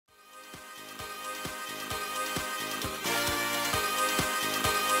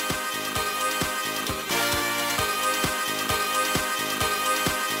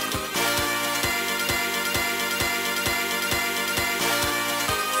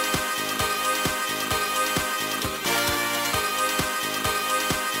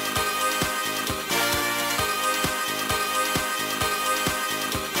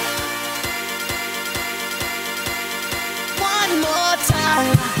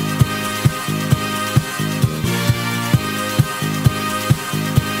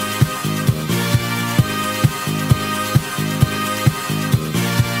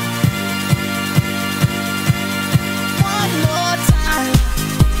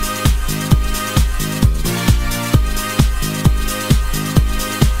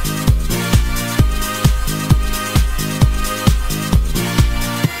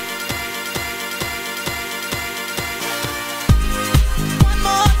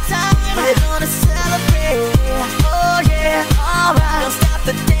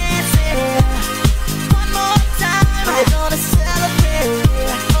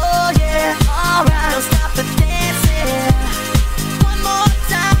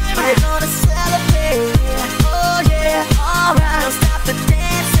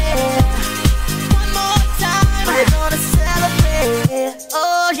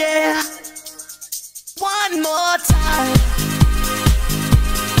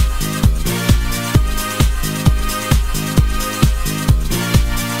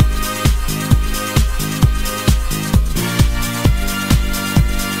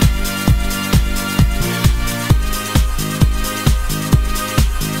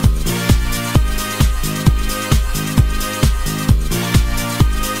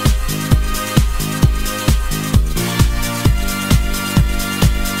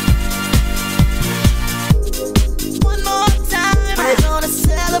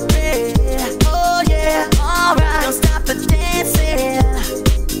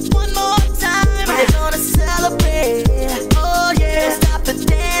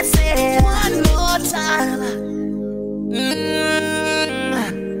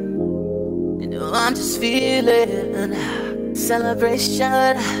I'm just feeling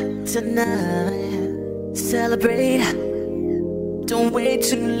celebration tonight. Celebrate, don't wait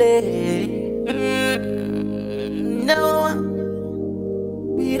too late. No,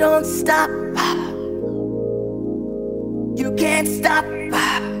 we don't stop. You can't stop.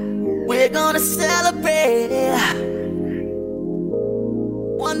 We're gonna celebrate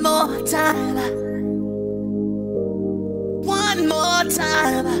one more time. One more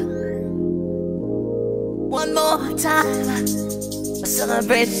time. One more time. A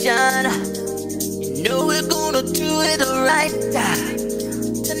celebration. You know we're gonna do it right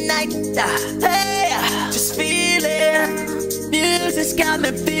tonight. Hey, just feel it. Music's got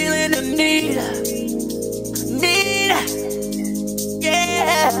me feeling the need.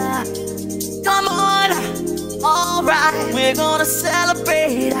 Yeah, come on. Alright, we're gonna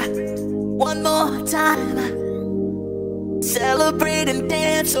celebrate one more time. Celebrate and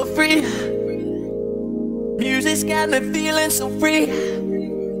dance so free. Music's got me feeling so free.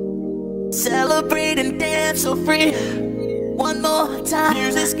 Celebrate and dance so free. One more time.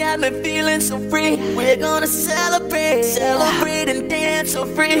 Music's got me feeling so free. We're gonna celebrate. Celebrate and dance so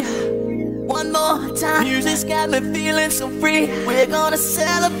free. One more time. Music's got me feeling so free. We're gonna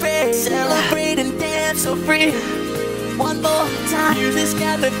celebrate. Celebrate and dance so free. One more time. Music's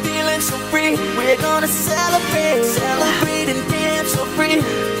got me feeling so free. We're gonna celebrate. Celebrate and dance so free.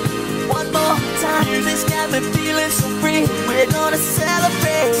 One more time. Music's got me feeling so free. We're gonna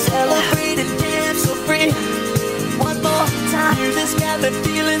celebrate. Celebrate and dance so free. One more time. Music's got me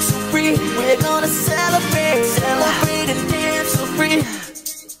feeling so free. We're gonna celebrate. Celebrate and dance so free.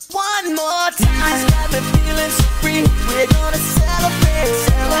 One more time. Music's got me feeling so free. We're gonna celebrate.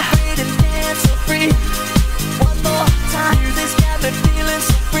 Celebrate and dance so free. One more time. Music's got me feeling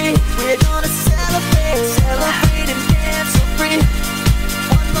so free. We're gonna celebrate. Celebrate and dance so free.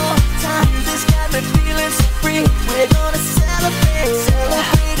 One more time. Music's got me feeling so free. We're gonna celebrate.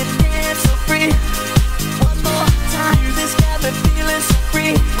 Celebrate and dance so free. One more time. Music's got me feeling so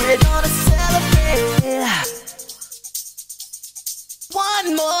free. We're gonna celebrate.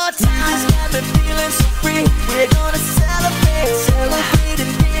 One more time. Music's got me feeling so free. We're gonna celebrate. Celebrate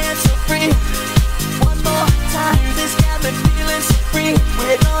and dance so free. One more time. Music's got me feeling so free.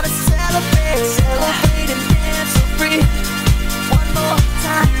 We're gonna celebrate. Celebrate and dance so free.